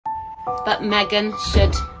But Meghan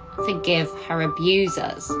should forgive her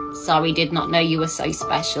abusers. Sorry, did not know you were so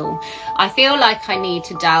special. I feel like I need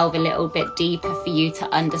to delve a little bit deeper for you to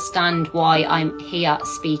understand why I'm here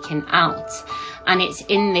speaking out. And it's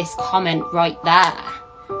in this comment right there.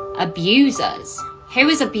 Abusers. Who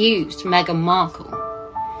has abused Meghan Markle?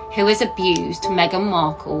 Who has abused Meghan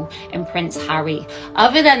Markle and Prince Harry?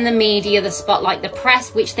 Other than the media, the spotlight, the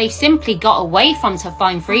press, which they've simply got away from to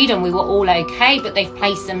find freedom. We were all okay, but they've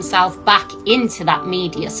placed themselves back into that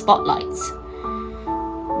media spotlight.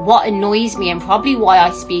 What annoys me, and probably why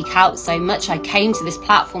I speak out so much, I came to this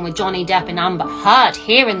platform with Johnny Depp and Amber Heard,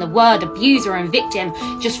 hearing the word abuser and victim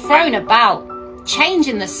just thrown about,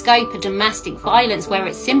 changing the scope of domestic violence where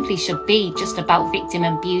it simply should be just about victim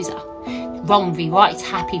and abuser. Wrong v right,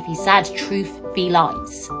 happy v sad, truth v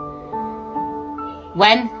lies.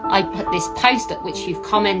 When I put this post up, which you've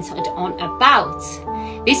commented on about,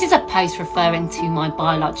 this is a post referring to my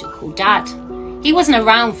biological dad. He wasn't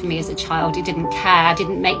around for me as a child. He didn't care,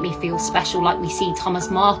 didn't make me feel special like we see Thomas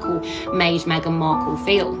Markle made Meghan Markle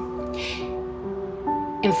feel.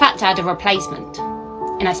 In fact, I had a replacement.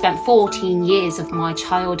 And I spent 14 years of my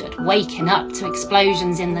childhood waking up to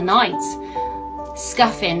explosions in the night,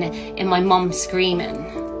 scuffing in my mum screaming,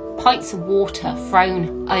 pints of water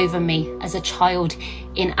thrown over me as a child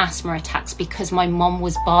in asthma attacks because my mum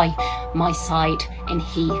was by my side and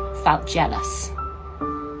he felt jealous.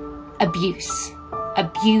 Abuse,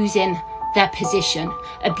 abusing their position,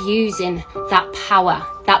 abusing that power,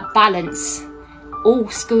 that balance, all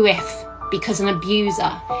screw if, because an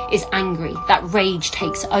abuser is angry, that rage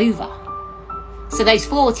takes over. So those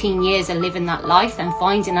 14 years of living that life, then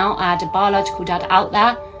finding out I had a biological dad out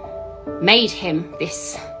there, made him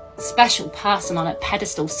this special person on a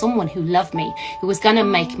pedestal, someone who loved me, who was going to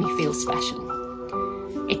make me feel special.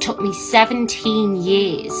 It took me 17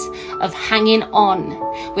 years of hanging on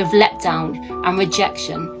with letdown and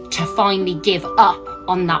rejection to finally give up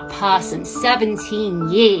on that person. 17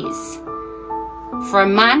 years. For a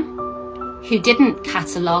man who didn't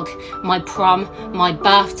catalogue my prom, my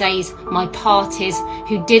birthdays, my parties,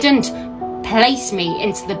 who didn't place me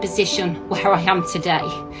into the position where I am today.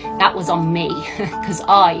 That was on me, because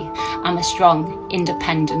I am a strong,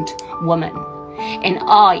 independent woman. And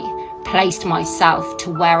I placed myself to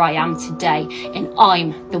where I am today, and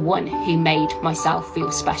I'm the one who made myself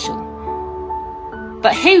feel special.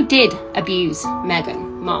 But who did abuse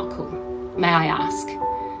Meghan Markle, may I ask?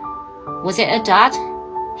 Was it her dad,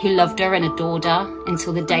 who loved her and adored her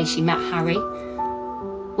until the day she met Harry?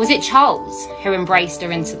 Was it Charles, who embraced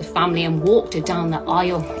her into the family and walked her down the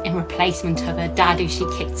aisle in replacement of her dad, who she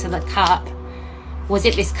kicked to the curb? Was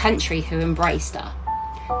it this country who embraced her?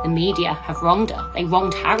 The media have wronged her. They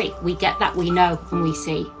wronged Harry. We get that, we know and we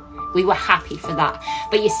see. We were happy for that.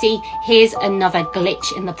 But you see, here's another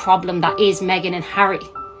glitch in the problem that is Meghan and Harry.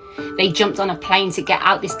 They jumped on a plane to get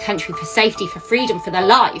out this country for safety, for freedom, for their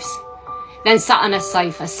lives. Then sat on a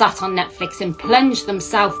sofa, sat on Netflix and plunged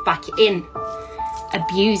themselves back in,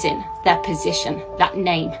 abusing their position, that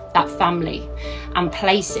name, that family, and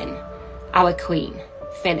placing our Queen,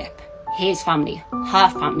 Philip, his family, her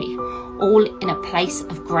family, all in a place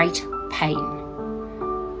of great pain.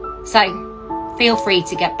 So, feel free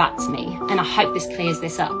to get back to me, and I hope this clears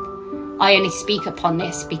this up. I only speak upon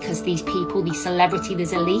this because these people, these celebrity,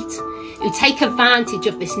 these elite, who take advantage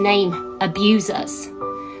of this name, abusers,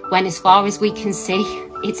 when as far as we can see,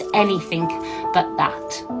 it's anything but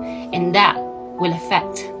that. And that will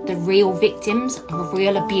affect the real victims of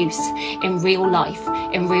real abuse in real life,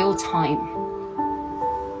 in real time.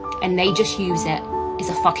 And they just use it as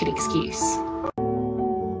a fucking excuse.